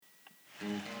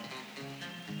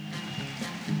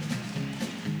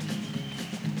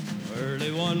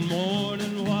Early one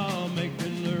morning while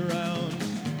making the rounds,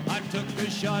 I took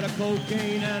a shot of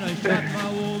cocaine and I shot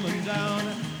my woman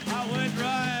down. I went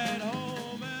right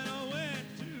home and I went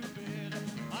to bed.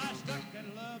 I stuck at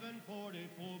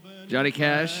 11:44. Johnny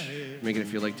Cash, making it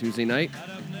feel like Tuesday night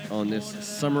on this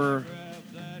summer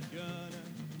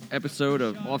episode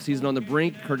of Offseason on the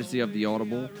Brink, courtesy of the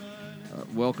Audible.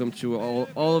 Welcome to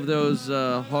all of those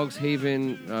Hogs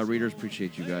Haven readers.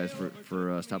 Appreciate you guys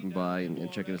for stopping by and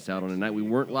checking us out on a night. We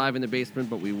weren't live in the basement,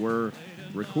 but we were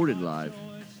recorded live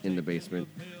in the basement.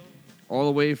 All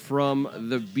the way from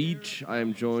the beach, I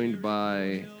am joined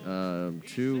by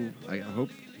two. I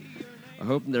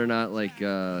hope they're not like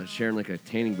sharing like a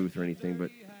tanning booth or anything.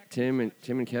 But Tim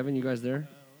and Kevin, you guys there?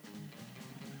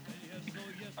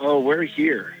 Oh, we're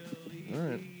here. All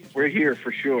right. We're here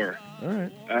for sure. All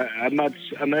right. I'm not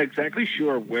exactly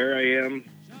sure where I am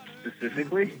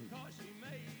specifically.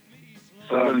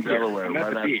 Southern Delaware, I'm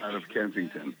at right the beach. outside of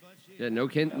Kensington. Yeah, no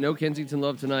Kensington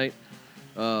love tonight.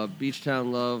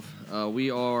 Beachtown love. We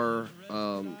are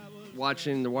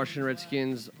watching the Washington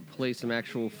Redskins play some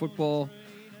actual football,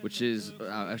 which is,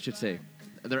 I should say,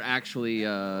 they're actually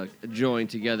joined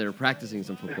together practicing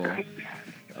some football.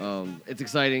 It's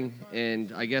exciting,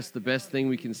 and I guess the best thing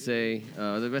we can say,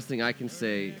 the best thing I can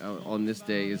say on this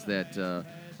day is that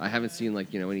I haven't seen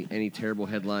any terrible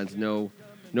headlines. No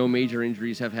major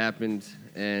injuries have happened,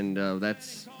 and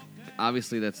that's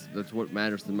obviously that's what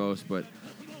matters the most. But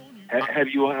Have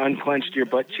you unclenched your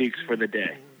butt cheeks for the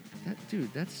day?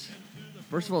 That's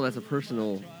first of all, that's a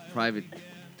personal, private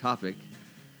topic.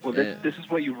 Well, this is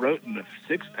what you wrote in the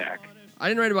six-pack. I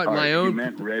didn't write about my own.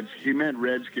 He meant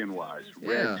Redskin-wise.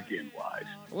 Yeah. Redskin-wise.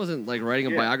 I wasn't like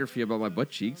writing a biography about my butt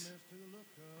cheeks.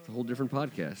 It's a whole different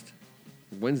podcast.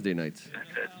 Wednesday nights.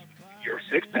 Your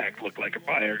six-pack looked like a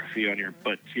biography on your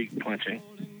butt cheek clenching.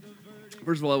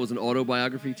 First of all, it was an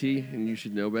autobiography, T, and you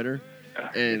should know better.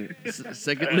 And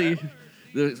secondly,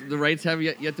 the rights have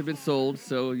yet to be sold,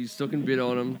 so you still can bid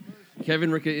on them. Kevin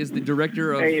Ricka is the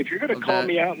director of. Hey, if you're going to call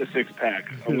me out in the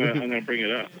six-pack, I'm going to bring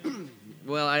it up.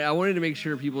 Well, I wanted to make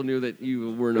sure people knew that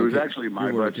you weren't okay. It was actually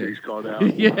my butt cheeks called out.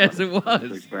 Yes, it was.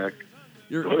 Six-pack.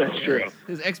 Well, that's true.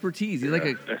 His expertise. He's like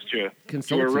a that's true.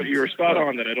 consultant. You were spot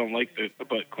on that I don't like the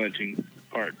butt clenching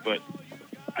part, but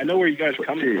I know where you guys are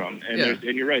coming from, and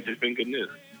you're right. There's been good news.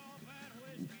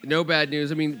 No bad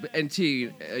news. I mean, and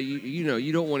T,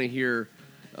 you don't want to hear,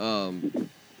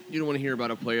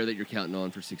 about a player that you're counting on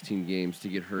for 16 games to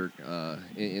get hurt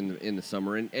in the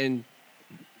summer, and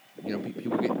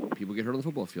people get hurt on the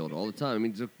football field all the time. I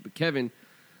mean, so, Kevin,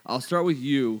 I'll start with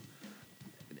you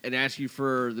and ask you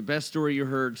for the best story you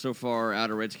heard so far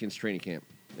out of Redskins training camp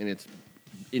in its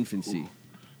infancy.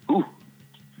 Ooh.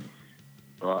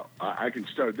 Well, I can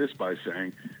start this by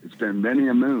saying it's been many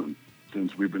a moon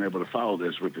since we've been able to follow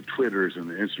this with the Twitters and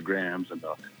the Instagrams and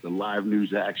the live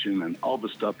news action and all the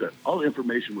stuff all the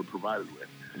information we're provided with.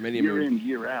 Year in,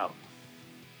 year out.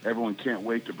 Everyone can't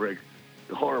wait to break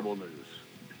the horrible news.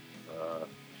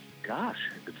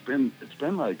 It's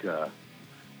been like a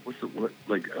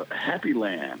happy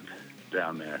land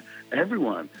down there.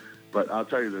 Everyone. But I'll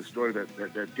tell you the story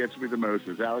that gets me the most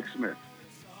is Alex Smith.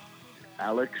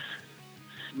 Alex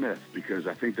Smith, because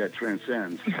I think that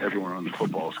transcends everyone on the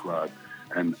football squad.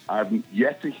 And I've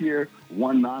yet to hear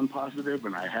one non-positive,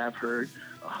 and I have heard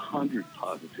 100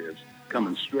 positives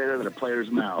coming straight out of the players'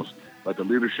 mouths about the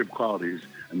leadership qualities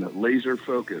and the laser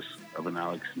focus of an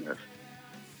Alex Smith.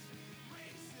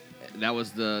 That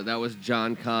was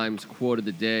John Kime's quote of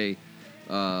the day.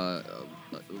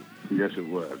 Yes, it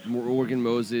was. Morgan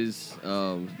Moses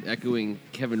echoing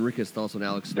Kevin Ricka's thoughts on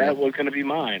Alex Smith. That was going to be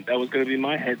mine. That was going to be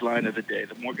my headline of the day.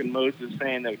 The Morgan Moses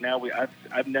saying that now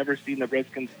I've never seen the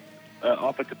Redskins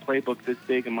offensive playbook this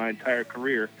big in my entire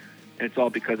career, and it's all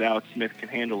because Alex Smith can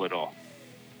handle it all.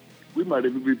 We might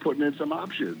even be putting in some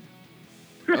options.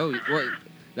 Oh, well,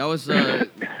 that was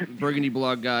Burgundy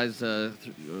Blog guys.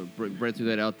 Brent threw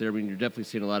that out there. I mean, you're definitely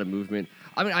seeing a lot of movement.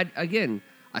 I mean,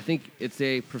 I think it's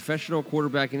a professional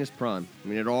quarterback in his prime. I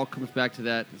mean, it all comes back to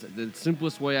that. It's the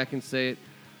simplest way I can say it.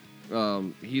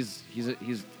 He's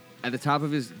at the top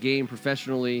of his game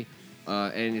professionally,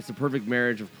 and it's a perfect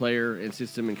marriage of player and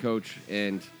system and coach.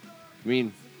 And I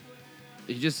mean,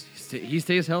 he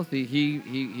stays healthy.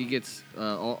 He gets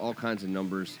all kinds of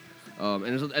numbers.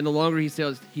 And the longer he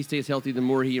stays healthy, the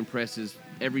more he impresses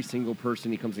every single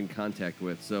person he comes in contact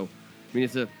with. So, I mean,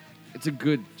 it's a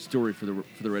good story for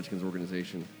the Redskins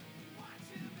organization.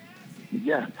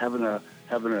 Yeah, having a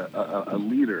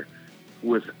leader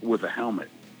with a helmet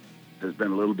has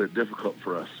been a little bit difficult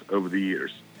for us over the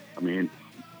years. I mean,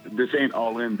 This ain't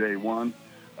all in day one.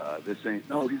 This ain't,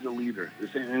 no, he's a leader.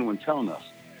 This ain't anyone telling us.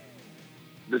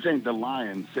 This ain't the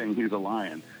lion saying he's a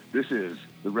lion. This is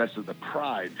the rest of the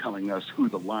pride telling us who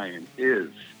the lion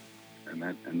is.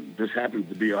 And this happens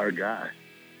to be our guy.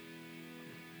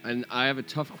 And I have a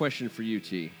tough question for you,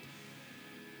 T.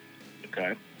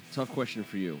 Okay. Tough question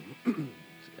for you.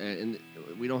 And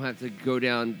we don't have to go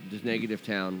down just negative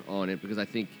town on it because I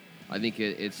think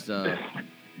it's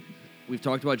we've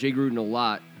talked about Jay Gruden a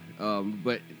lot,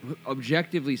 but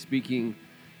objectively speaking,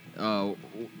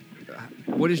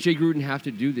 what does Jay Gruden have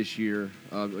to do this year?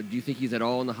 Do you think he's at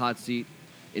all in the hot seat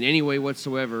in any way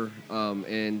whatsoever?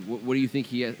 And what do you think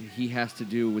he has to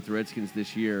do with the Redskins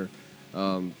this year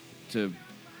to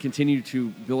continue to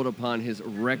build upon his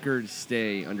record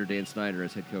stay under Dan Snyder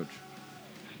as head coach?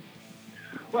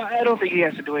 Well, I don't think he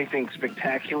has to do anything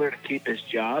spectacular to keep his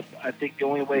job. I think the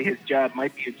only way his job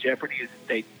might be in jeopardy is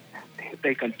if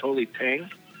they can totally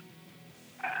tank.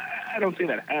 I don't see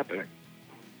that happening.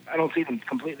 I don't see them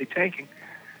completely tanking.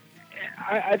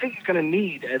 I think he's going to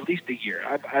need at least a year.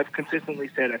 I've consistently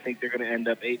said I think they're going to end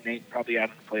up 8-8, probably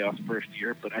out of the playoffs first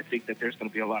year, but I think that there's going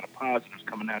to be a lot of positives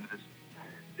coming out of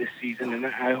this season, and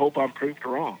I hope I'm proved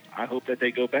wrong. I hope that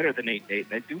they go better than 8-8 and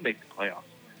they do make the playoffs.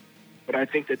 But I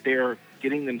think that they're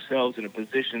getting themselves in a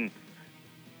position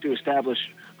to establish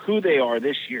who they are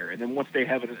this year. And then once they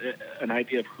have an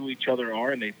idea of who each other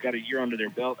are and they've got a year under their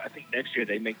belt, I think next year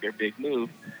they make their big move.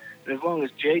 And as long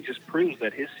as Jay just proves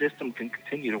that his system can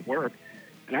continue to work,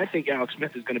 and I think Alex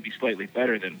Smith is going to be slightly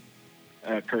better than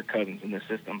Kirk Cousins in this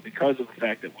system because of the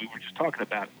fact that we were just talking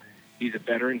about. He's a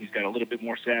veteran. He's got a little bit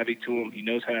more savvy to him. He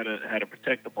knows how to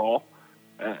protect the ball.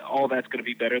 All that's going to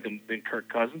be better than Kirk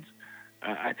Cousins.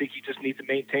 I think he just needs to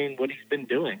maintain what he's been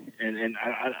doing. And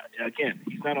again,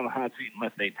 he's not on the hot seat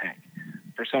unless they tank.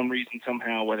 For some reason,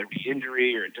 somehow, whether it be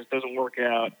injury or it just doesn't work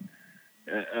out,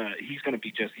 he's going to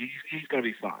be he's going to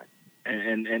be fine.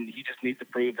 And he just needs to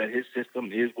prove that his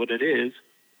system is what it is.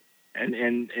 And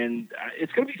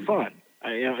it's going to be fun.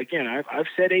 Again, I've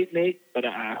said 8-8, but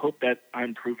I hope that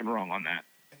I'm proven wrong on that.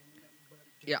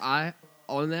 Yeah,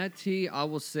 on that, T, I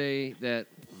will say that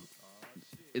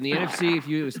in the NFC,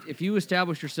 if you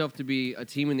establish yourself to be a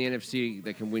team in the NFC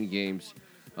that can win games,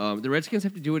 the Redskins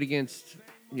have to do it against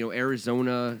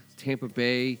Arizona, Tampa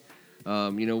Bay.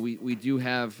 We do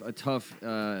have a tough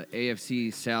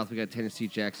AFC South. We got Tennessee,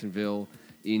 Jacksonville,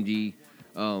 Indy,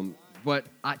 but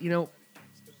in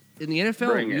the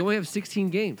NFL, you only have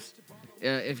 16 games.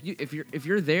 If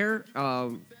you're there,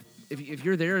 if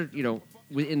you're there,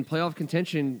 in playoff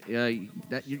contention,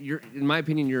 that you're in my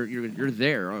opinion, you're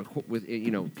there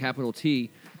with capital T,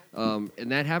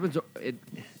 and that happens.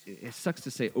 It sucks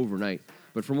to say overnight,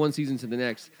 but from one season to the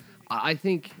next, I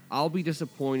think I'll be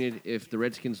disappointed if the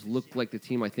Redskins look like the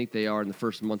team I think they are in the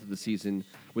first month of the season,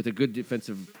 with a good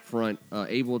defensive front,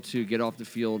 able to get off the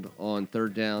field on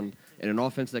third down, and an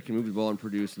offense that can move the ball and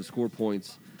produce and score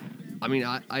points. I mean,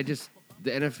 the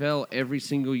NFL every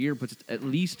single year puts at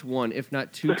least one, if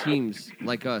not two teams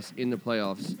like us in the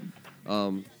playoffs.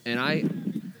 And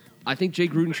I think Jay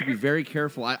Gruden should be very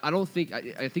careful. I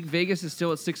think Vegas is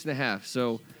still at 6.5.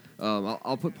 So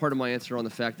I'll put part of my answer on the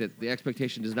fact that the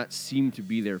expectation does not seem to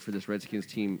be there for this Redskins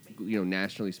team,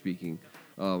 nationally speaking.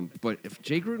 But if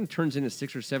Jay Gruden turns in a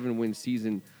 6 or 7 win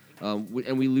season, and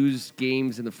we lose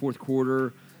games in the fourth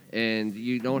quarter, and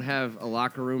you don't have a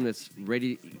locker room that's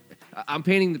ready. I'm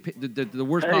painting the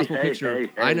worst possible picture.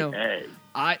 I know.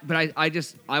 But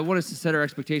I want us to set our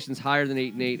expectations higher than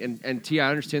 8-8. And T, I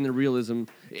understand the realism.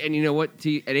 And you know what,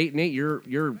 T, at 8-8,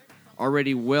 you're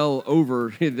already well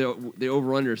over the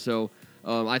over under. So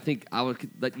I think I would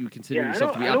let you consider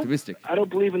yourself to be optimistic. I don't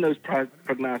believe in those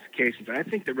prognostications. I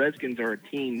think the Redskins are a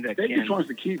team that Vegas wants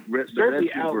to keep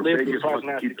certainly outlive the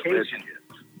prognostication.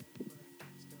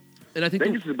 And I think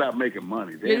Vegas is about making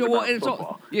money. Exactly.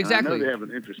 I know they have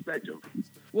an introspective.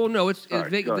 Well, no,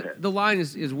 the line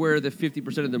is where the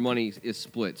 50% of the money is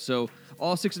split. So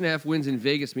all 6.5 wins in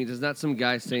Vegas means it's not some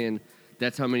guy saying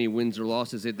that's how many wins or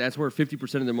losses. That's where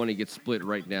 50% of the money gets split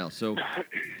right now. So,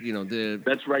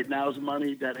 that's right now's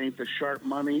money. That ain't the sharp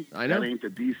money. I know. That ain't the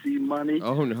DC money.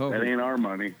 Oh no, that ain't our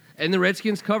money. And the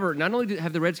Redskins cover. Not only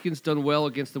have the Redskins done well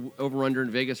against the over/under in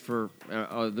Vegas for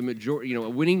the majority, a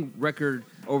winning record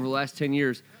over the last 10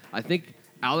 years. I think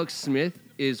Alex Smith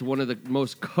is one of the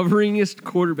most coveringest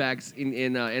quarterbacks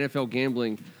in NFL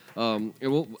gambling.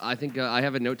 I think I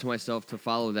have a note to myself to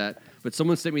follow that. But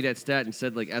someone sent me that stat and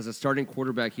said, as a starting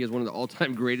quarterback, he has one of the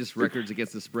all-time greatest records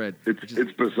against the spread.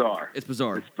 It's bizarre. It's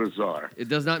bizarre. It's bizarre. It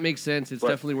does not make sense. It's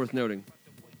definitely worth noting.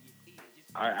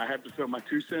 I have to throw my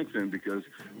 2 cents in because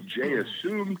Jay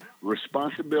assumed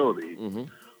responsibility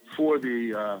for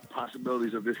the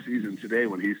possibilities of this season today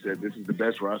when he said this is the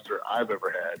best roster I've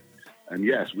ever had. And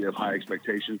yes, we have high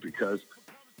expectations because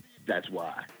that's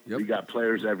why. Yep. We got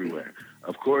players everywhere.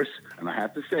 Of course, and I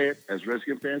have to say it, as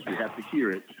Redskin fans, we have to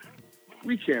hear it.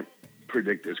 We can't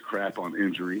predict this crap on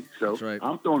injury. So That's right.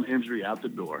 I'm throwing injury out the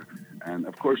door. And,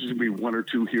 of course, there's going to be one or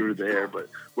two here or there, but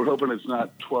we're hoping it's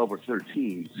not 12 or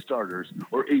 13 starters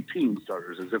or 18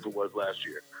 starters as if it was last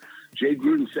year. Jay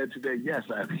Gruden said today, yes,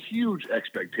 I have huge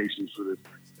expectations for this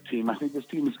team. I think this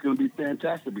team is going to be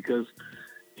fantastic because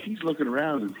he's looking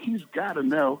around and he's got to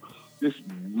know this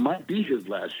might be his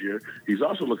last year. He's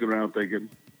also looking around thinking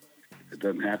it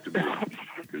doesn't have to be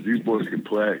because these boys can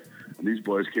play and these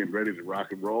boys came ready to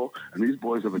rock and roll and these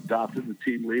boys have adopted the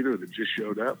team leader that just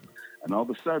showed up. And all of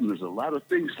a sudden there's a lot of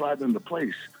things sliding into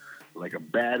place, like a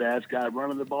badass guy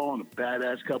running the ball and a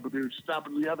badass couple dudes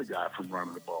stopping the other guy from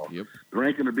running the ball. Yep. There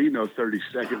ain't going to be no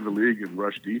 32nd in the league in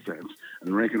rush defense,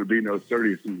 and there ain't going to be no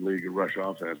 30th in the league in rush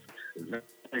offense. That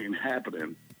ain't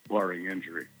happening, barring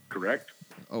injury. Correct?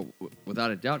 Oh,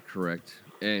 without a doubt, correct.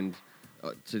 And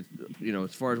to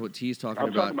as far as what T's talking I'm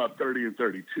about, talking about 30 and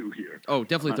 32 here. Oh,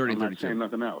 definitely 30 and I'm 32. not saying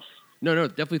nothing else. No,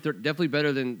 definitely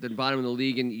better than bottom of the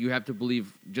league, and you have to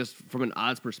believe just from an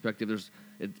odds perspective,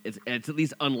 it's at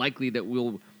least unlikely that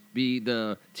we'll be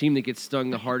the team that gets stung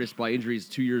the hardest by injuries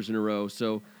 2 years in a row.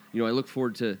 So I look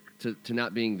forward to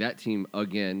not being that team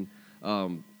again.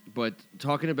 But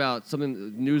talking about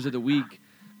something news of the week,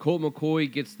 Colt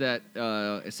McCoy gets that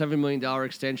a $7 million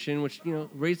extension, which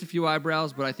raised a few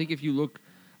eyebrows. But I think if you look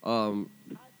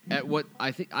at what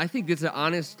I think it's an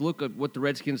honest look at what the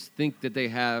Redskins think that they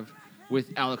have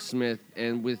with Alex Smith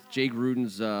and with Jay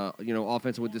Gruden's,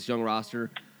 offense with this young roster.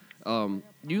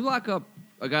 You lock up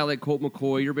a guy like Colt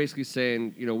McCoy, you're basically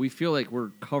saying, we feel like we're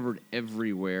covered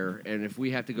everywhere, and if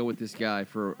we have to go with this guy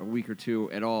for a week or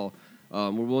two at all,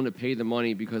 we're willing to pay the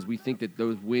money because we think that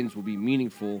those wins will be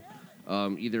meaningful,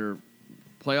 either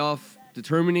playoff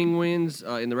determining wins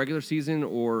in the regular season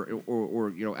or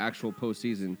actual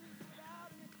postseason.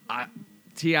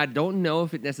 I don't know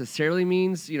if it necessarily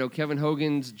means Kevin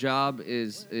Hogan's job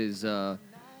is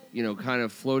kind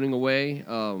of floating away.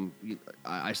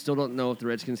 I still don't know if the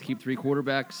Redskins keep three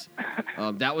quarterbacks.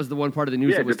 That was the one part of the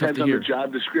news that was tough to hear. Yeah, it depends on the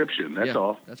job description. That's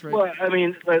all. That's right. Well, I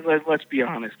mean, let's be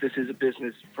honest. This is a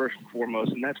business first and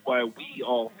foremost, and that's why we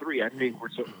all three, I think,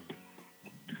 were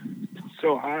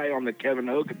so high on the Kevin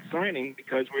Hogan signing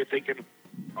because we're thinking,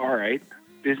 all right,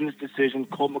 business decision.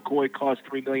 Colt McCoy costs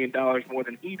 $3 million more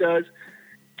than he does.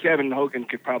 Kevin Hogan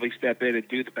could probably step in and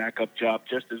do the backup job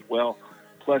just as well.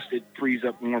 Plus, it frees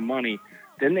up more money.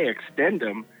 Then they extend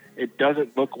him. It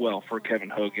doesn't look well for Kevin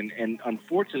Hogan. And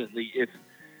unfortunately, if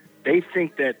they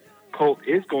think that Colt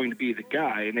is going to be the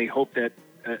guy and they hope that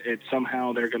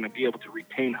somehow they're going to be able to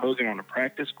retain Hogan on a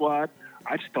practice squad,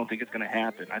 I just don't think it's going to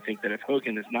happen. I think that if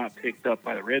Hogan is not picked up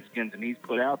by the Redskins and he's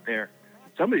put out there,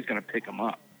 somebody's going to pick him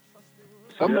up.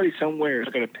 Somebody somewhere is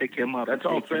going to pick him up. That's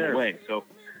and all take him fair. away. So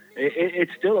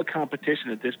it's still a competition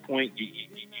at this point. You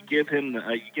give him,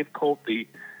 you give Colt the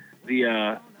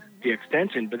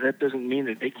extension, but that doesn't mean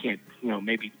that they can't,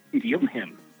 maybe deal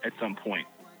him at some point,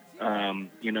 and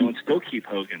still keep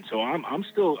Hogan. So I'm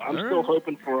still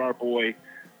hoping for our boy.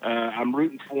 I'm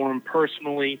rooting for him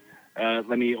personally.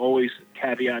 Let me always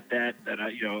caveat that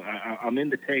I'm in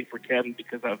the tank for Kevin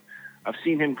because I've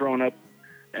seen him growing up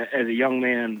as a young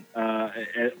man,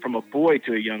 from a boy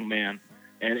to a young man,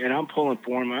 and I'm pulling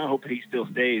for him. I hope he still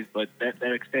stays, but that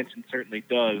extension certainly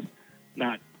does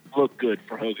not look good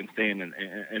for Hogan staying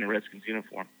in a Redskins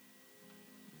uniform.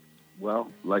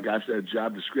 Well, like I said,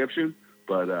 job description,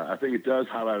 but I think it does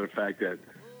highlight the fact that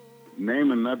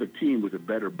name another team with a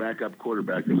better backup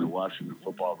quarterback than the Washington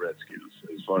Football Redskins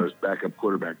as far as backup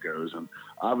quarterback goes. And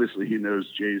obviously he knows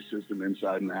Jay's system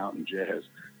inside and out, and Jay has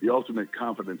the ultimate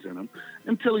confidence in him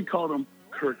until he called him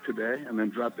Kirk today and then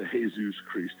dropped the Jesus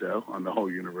Cristo on the whole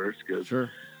universe because,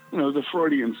 the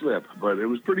Freudian slip. But it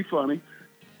was pretty funny.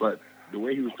 But the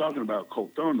way he was talking about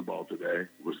Colt throwing the ball today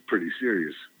was pretty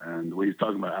serious. And the way he's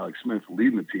talking about Alex Smith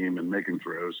leading the team and making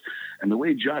throws. And the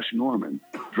way Josh Norman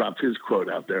dropped his quote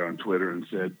out there on Twitter and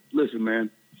said, listen, man,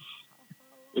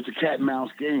 it's a cat and mouse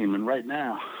game. And right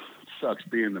now it sucks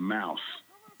being the mouse.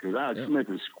 Because Alex Smith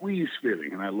is squeeze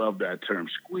fitting. And I love that term,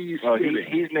 squeeze fitting.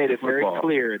 He's made it very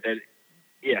clear that,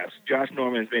 yes, Josh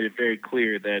Norman has made it very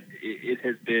clear that it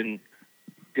has been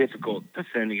difficult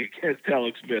defending against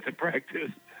Alex Smith in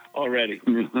practice already.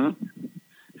 Mm-hmm.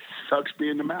 Sucks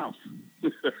being the mouse.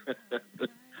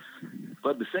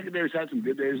 But the secondary's had some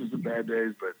good days and some bad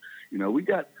days. But, we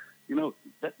got,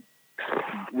 that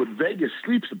what Vegas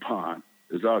sleeps upon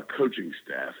is our coaching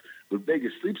staff. what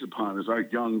Vegas sleeps upon is our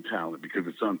young talent because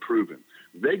it's unproven.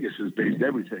 Vegas has based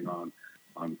everything on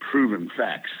proven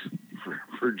facts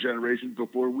for generations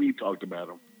before we talked about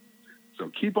them. So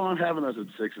keep on having us at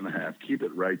 6.5. Keep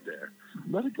it right there.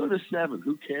 Let it go to 7.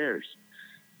 Who cares?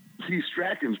 See,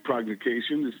 Strachan's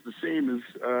prognostication is the same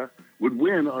as would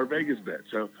win our Vegas bet.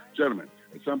 So, gentlemen,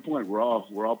 at some point we're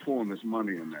all pulling this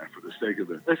money in there for the sake of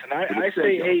the. Listen, I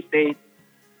say 8-8.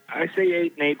 I say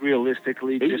 8-8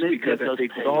 realistically, just because I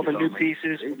think with all the new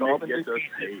pieces,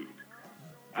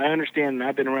 I understand, and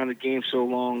I've been around the game so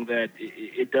long that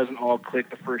it doesn't all click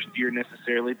the first year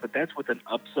necessarily, but that's with an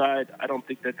upside. I don't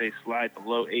think that they slide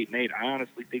below 8-8. I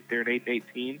honestly think they're an 8-8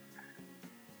 team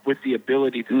with the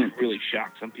ability to really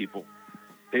shock some people.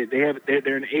 They're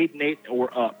an 8-8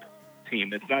 or up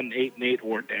team. It's not an 8-8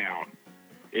 or down.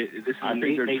 This is an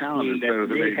 8-8 team that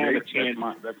may have a chance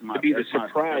to be the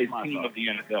surprise team of the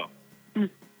NFL.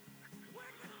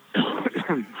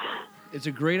 It's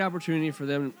a great opportunity for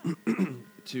them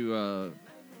to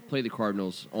play the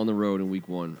Cardinals on the road in Week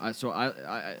 1.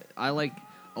 I like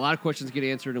a lot of questions get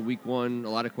answered in Week 1. A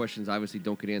lot of questions obviously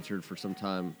don't get answered for some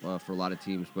time for a lot of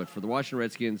teams. But for the Washington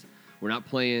Redskins, we're not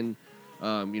playing.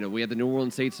 We have the New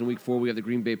Orleans Saints in Week 4. We have the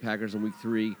Green Bay Packers in Week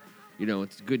 3.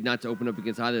 It's good not to open up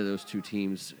against either of those two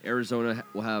teams. Arizona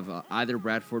will have either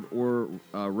Bradford or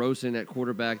Rosen at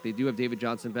quarterback. They do have David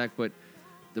Johnson back, but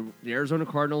the Arizona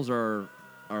Cardinals are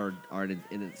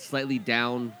in a slightly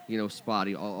down,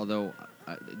 spot. Although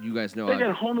you guys know they got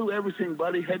a whole new everything,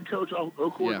 buddy. Head coach, O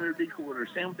coordinator, D coordinator.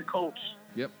 Same with the Colts.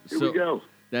 Yep. Here we go.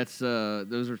 That's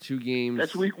those are 2 games.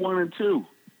 That's Week 1 and 2.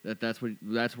 That's where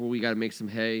we got to make some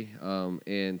hay.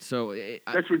 And so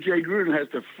that's where Jay Gruden has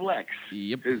to flex.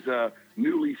 Yep. His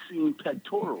newly seen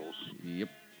pectorals. Yep.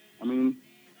 I mean,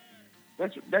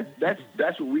 that's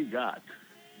what we got.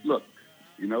 Look,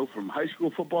 from high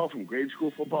school football, from grade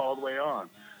school football, all the way on.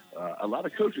 A lot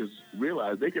of coaches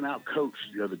realize they can out-coach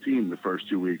the other team the first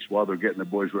 2 weeks while they're getting the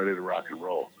boys ready to rock and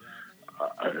roll.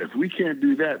 If we can't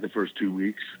do that the first 2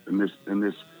 weeks in this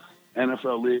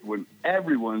NFL league when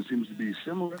everyone seems to be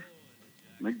similar,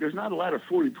 there's not a lot of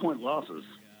 40-point losses.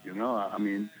 I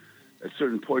mean, at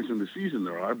certain points in the season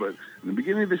there are, but in the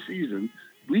beginning of the season,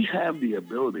 we have the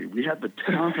ability, we have the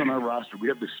talent on our roster, we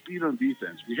have the speed on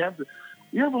defense, we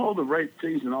have all the right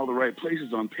things in all the right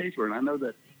places on paper, and I know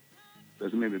that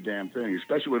doesn't mean a damn thing,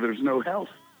 especially where there's no health.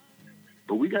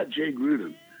 But we got Jay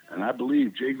Gruden, and I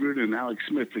believe Jay Gruden and Alex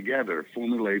Smith together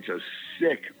formulates a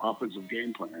sick offensive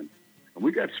game plan. And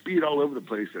we got speed all over the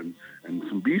place and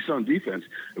some beasts on defense.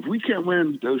 If we can't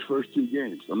win those first 2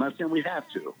 games, I'm not saying we have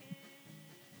to.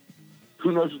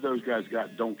 Who knows what those guys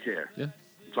got? Don't care. Yeah.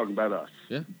 I'm talking about us.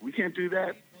 Yeah. If we can't do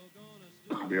that,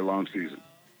 it'll be a long season.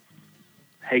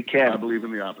 Hey, Ken. I believe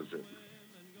in the opposite.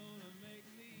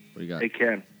 What do you got? Hey,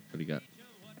 Ken. What do you got?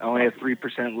 I only have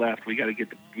 3% left. We got to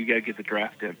get the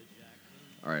draft in.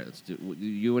 All right, let's do.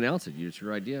 You announce it. It's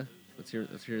your idea. Let's hear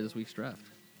this week's draft.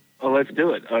 Well, let's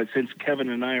do it. Since Kevin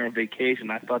and I are on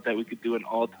vacation, I thought that we could do an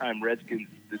all-time Redskins,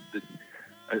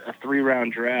 a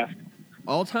 3-round draft.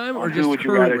 All-time or who just would you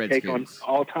current rather Redskins? take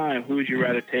on all-time? Who would you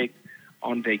rather take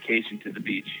on vacation to the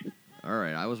beach? All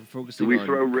right, I was focusing Do we on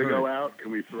throw Rigo current. out?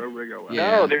 Can we throw Rigo out?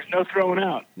 Yeah. No, there's no throwing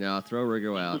out. No, throw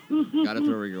Rigo out. Got to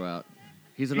throw Rigo out.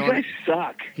 He's an You guys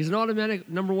suck. He's an automatic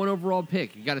number 1 overall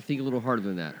pick. You got to think a little harder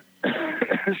than that.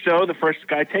 So the first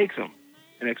guy takes him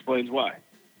and explains why.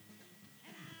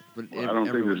 But I don't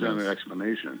think there's knows. any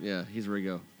explanation. Yeah, he's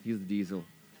Rigo. He's the diesel.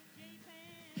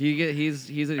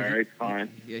 He's All right, fine.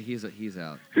 Yeah, he's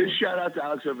out. His shout out to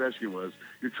Alex Ovechkin was,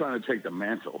 "You're trying to take the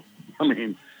mantle." I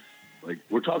mean,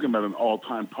 we're talking about an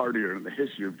all-time partier in the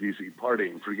history of DC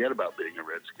partying. Forget about being a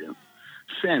Redskin.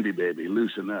 Sandy, baby,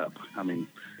 loosen up. I mean,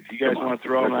 if you guys want to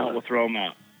throw him out, we'll throw him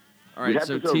out. All right,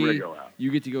 so T, Rigo out.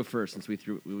 you get to go first since we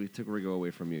took Rigo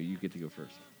away from you. You get to go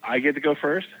first. I get to go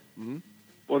first? Mm-hmm.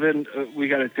 Well, then we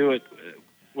got to do it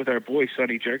with our boy,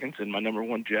 Sonny Jurgensen, my number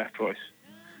 1 draft choice.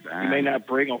 He may not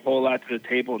bring a whole lot to the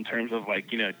table in terms of,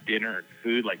 dinner and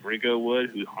food like Rigo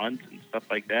would, who hunts and stuff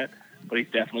like that, but he's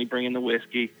definitely bringing the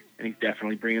whiskey, and he's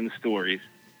definitely bringing the stories,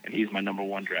 and he's my number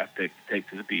 1 draft pick to take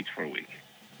to the beach for a week.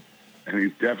 And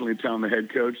he's definitely telling the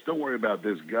head coach, don't worry about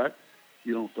this gut.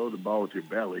 You don't throw the ball with your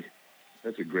belly.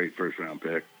 That's a great first-round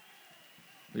pick.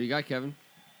 What do you got, Kevin?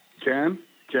 Ken,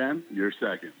 you're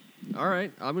second. All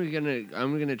right, I'm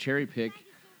gonna cherry pick,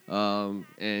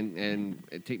 and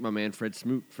take my man Fred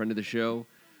Smoot, friend of the show.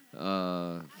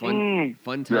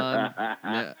 Fun time.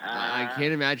 I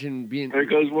can't imagine There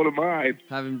goes one of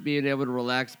mine. being able to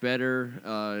relax better,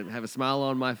 have a smile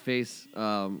on my face.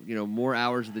 More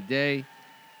hours of the day.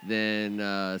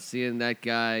 than seeing that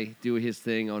guy do his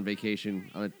thing on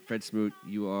vacation. Fred Smoot,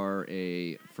 you are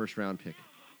a first-round pick.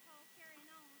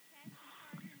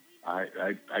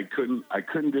 I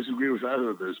couldn't disagree with either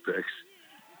of those picks.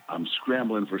 I'm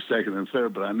scrambling for second and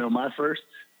third, but I know my first.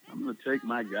 I'm going to take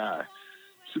my guy,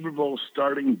 Super Bowl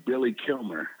starting Billy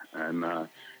Kilmer, and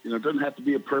it doesn't have to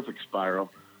be a perfect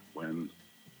spiral when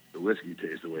the whiskey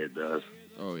tastes the way it does.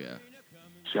 Oh yeah.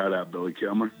 Shout out Billy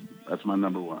Kilmer. That's my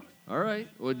number one. All right.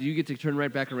 Well, you get to turn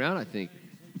right back around, I think.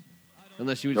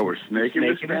 Unless you. So we're snaking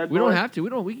this bad boy? We don't have to.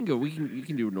 We can go. You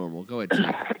can do normal. Go ahead,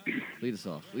 Tim. Lead us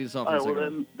off. All right,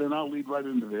 well, then I'll lead right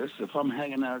into this. If I'm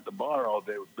hanging out at the bar all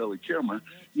day with Billy Kilmer,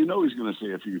 he's going to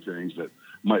say a few things that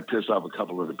might piss off a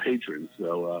couple of the patrons.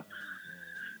 So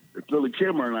if Billy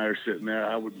Kilmer and I are sitting there,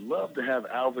 I would love to have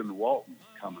Alvin Walton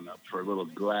coming up for a little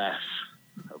glass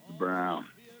of the brown.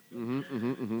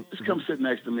 Just come sit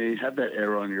next to me, have that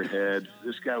arrow on your head.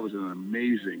 This guy was an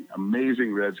amazing,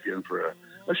 amazing Redskin for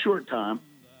a short time.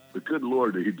 But good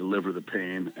Lord, did he deliver the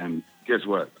pain. And guess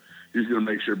what? He's going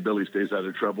to make sure Billy stays out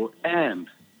of trouble, and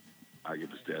I get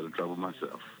to stay out of trouble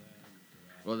myself.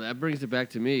 Well, that brings it back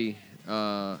to me,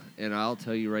 and I'll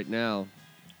tell you right now,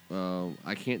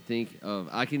 I can't think of...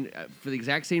 for the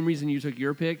exact same reason you took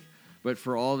your pick, but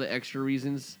for all the extra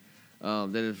reasons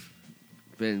that have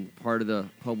been part of the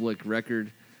public record,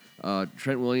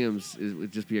 Trent Williams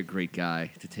would just be a great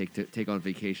guy to take on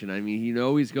vacation. I mean,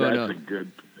 he's going to... That's a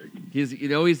good pick. He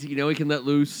can let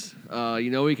loose.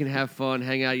 He can have fun,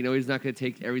 hang out. He's not going to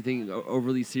take everything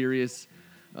overly serious.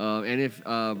 And if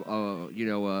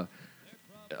a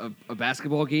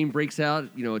basketball game breaks out, a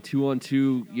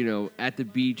 2-on-2, at the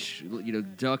beach,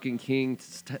 duck and king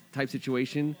type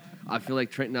situation, I feel like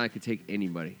Trent and I could take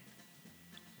anybody.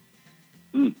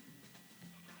 Mm.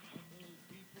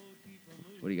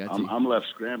 What do you got? I'm left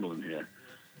scrambling here.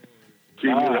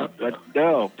 But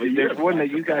there's one that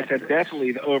you guys have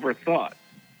definitely overthought,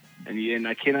 and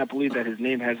I cannot believe that his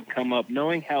name hasn't come up.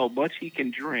 Knowing how much he can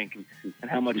drink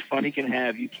and how much fun he can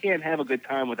have, you can't have a good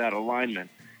time without a lineman,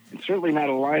 and certainly not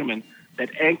a lineman that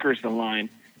anchors the line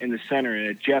in the center.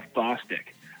 And Jeff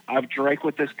Bostic. I've drank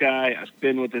with this guy. I've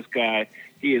been with this guy.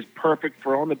 He is perfect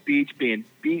for on the beach, being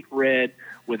beat red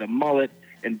with a mullet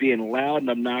and being loud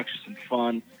and obnoxious and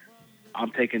fun.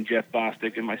 I'm taking Jeff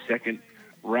Bostic in my second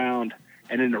round.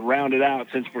 And then to round it out,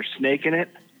 since we're snaking it,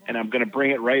 and I'm going to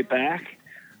bring it right back,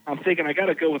 I'm thinking I got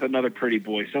to go with another pretty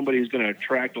boy, somebody who's going to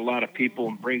attract a lot of people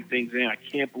and bring things in. I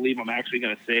can't believe I'm actually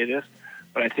going to say this,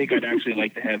 but I think I'd actually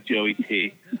like to have Joey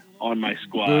T on my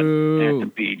squad at the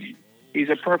beach. He's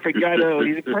a perfect guy, though.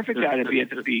 He's a perfect guy to be at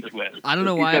the beach with. I don't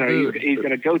know why he's going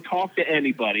to go talk to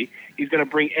anybody. He's going to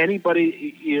bring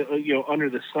anybody under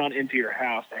the sun into your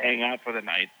house to hang out for the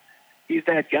night. He's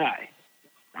that guy.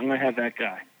 I'm going to have that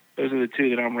guy. Those are the two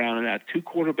that I'm rounding out. 2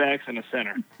 quarterbacks and a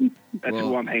center. That's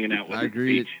who I'm hanging out with. I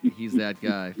agree that he's that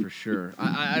guy for sure.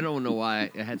 I don't know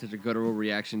why I had such a guttural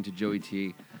reaction to Joey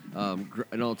T.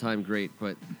 An all-time great,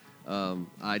 but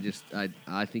I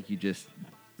think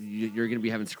you're going to be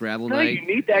having Scrabble night. You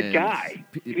need that guy.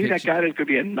 You need that guy that's going to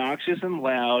be obnoxious and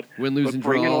loud. Win, lose, and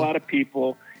draw. Bring in a lot of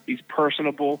people. He's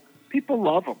personable. People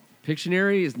love him.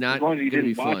 Pictionary is not going to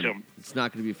be fun. Him. It's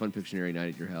not going to be a fun Pictionary night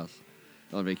at your house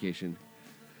on vacation.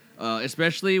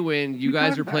 Especially when you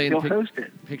guys are playing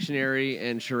Pictionary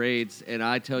and charades, and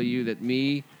I tell you that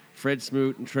me, Fred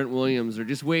Smoot, and Trent Williams are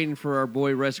just waiting for our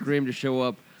boy Russ Grimm to show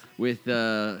up with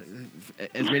as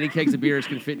many kegs of beer as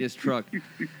can fit in his truck.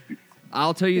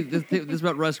 I'll tell you this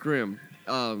about Russ Grimm.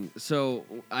 So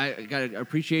I got an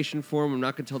appreciation for him. I'm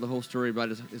not going to tell the whole story about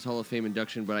his Hall of Fame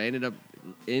induction, but I ended up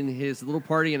in his little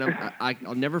party, and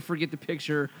I'll never forget the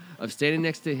picture of standing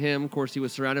next to him. Of course, he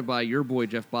was surrounded by your boy,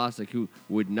 Jeff Bostic, who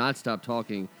would not stop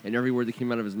talking, and every word that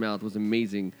came out of his mouth was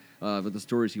amazing with the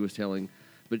stories he was telling.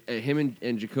 But him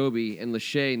and Jacoby and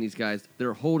Lachey and these guys,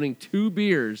 they're holding 2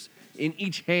 beers in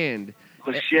each hand.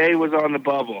 Lachey was on the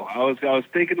bubble. I was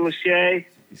thinking Lachey.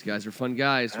 These guys are fun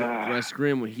guys. Russ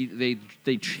Grimm,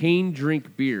 they chain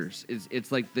drink beers.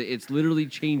 It's literally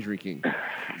chain drinking.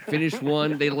 Finish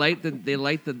one, they light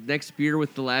the next beer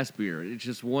with the last beer. It's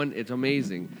just one. It's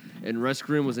amazing. And Russ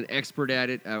Grimm was an expert at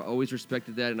it. I always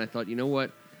respected that. And I thought, you know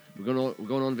what, we're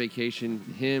going on vacation.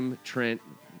 Him, Trent,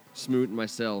 Smoot, and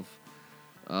myself.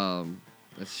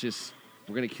 That's just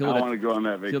we're gonna kill it. I want to go on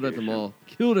that vacation.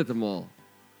 Killed at the mall.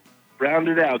 Round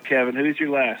it out, Kevin. Who's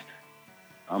your last?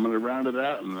 I'm going to round it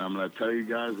out, and I'm going to tell you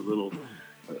guys a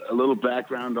little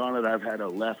background on it. I've had a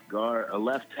left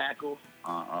tackle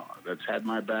that's had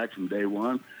my back from day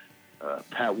one.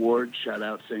 Pat Ward, shout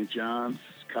out St. John's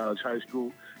College High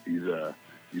School. He's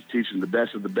teaching the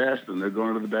best of the best, and they're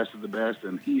going to the best of the best,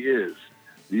 and he is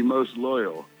the most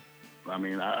loyal I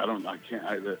mean,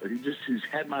 he's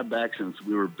had my back since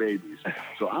we were babies.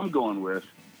 So I'm going with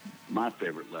my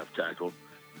favorite left tackle,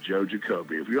 Joe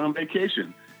Jacoby. If you're on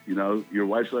vacation, you know, your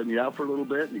wife's letting you out for a little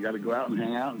bit and you got to go out and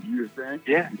hang out and do your thing.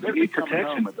 Yeah, you better be coming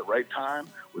home at the right time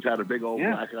without a big old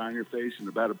black eye on your face and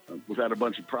without a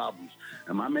bunch of problems.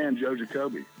 And my man, Joe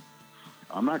Jacoby,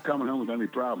 I'm not coming home with any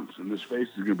problems, and this face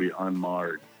is going to be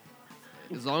unmarred.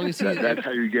 As long as that's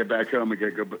how you get back home and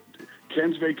get good. But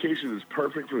Ken's vacation is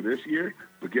perfect for this year,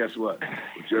 but guess what?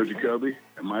 With Joe Jacoby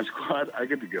and my squad, I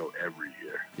get to go every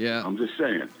year. Yeah. I'm just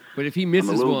saying. But if he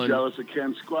misses I'm a little one, jealous of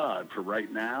Ken's squad for right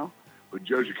now, but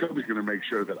Joe Jacoby's going to make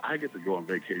sure that I get to go on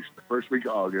vacation the first week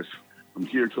of August from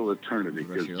here till eternity,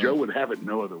 because Joe would have it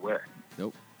no other way.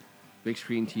 Nope. Big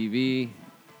screen TV,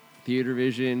 theater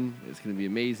vision. It's going to be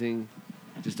amazing.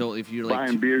 Just don't, if you're like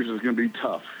buying beers is going to be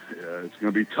tough. It's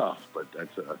going to be tough, but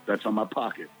that's on my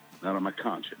pocket, not on my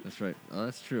conscience. That's right. Oh,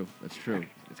 that's true. That's true.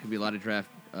 It's going to be a lot of draft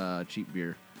cheap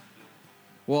beer.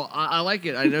 Well, I like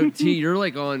it. I know T, you're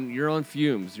on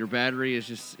fumes. Your battery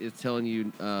is telling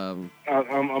you. I'm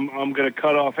going to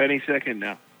cut off any second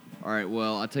now. All right.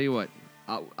 Well, I'll tell you what.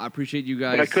 I appreciate you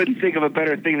guys. But I couldn't think of a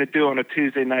better thing to do on a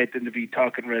Tuesday night than to be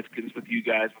talking Redskins with you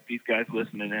guys, with these guys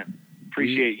listening in.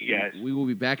 Appreciate you guys. We will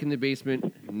be back in the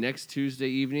basement next Tuesday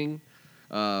evening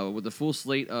with a full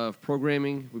slate of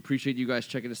programming. We appreciate you guys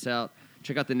checking us out.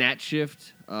 Check out the Nat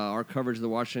Shift, our coverage of the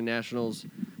Washington Nationals,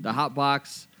 the Hot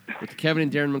Box with Kevin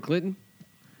and Darren McClinton,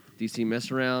 DC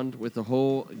Mess Around with the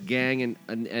whole gang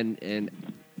and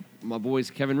my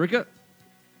boys Kevin Ricka.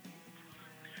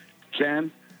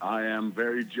 Ken, I am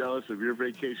very jealous of your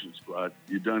vacation squad.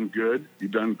 You've done good.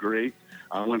 You've done great.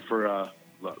 I went for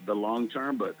the long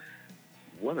term, but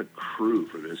what a crew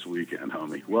for this weekend,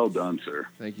 homie. Well done, sir.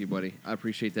 Thank you, buddy. I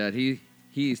appreciate that.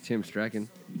 He's Tim Strachan.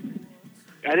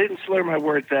 I didn't slur my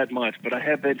words that much, but I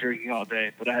have been drinking all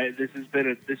day. But this has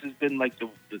been like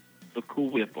the Cool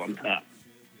Whip on top.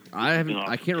 I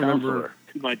can't remember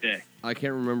to my day. I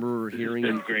can't remember hearing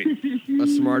great. a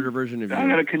smarter version of you. I'm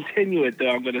going to continue it though.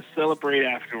 I'm going to celebrate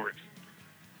afterwards.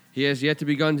 He has yet to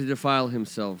begun to defile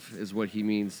himself, is what he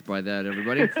means by that,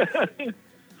 everybody.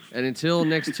 And until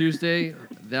next Tuesday,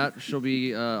 that shall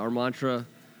be our mantra.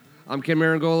 I'm Ken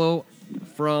Marangolo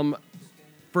from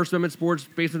First Amendment Sports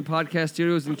Basement Podcast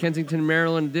Studios in Kensington,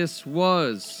 Maryland. This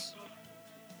was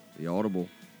the Audible.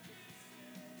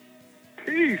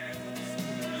 Peace.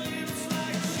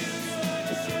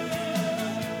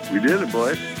 We did it,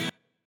 boys.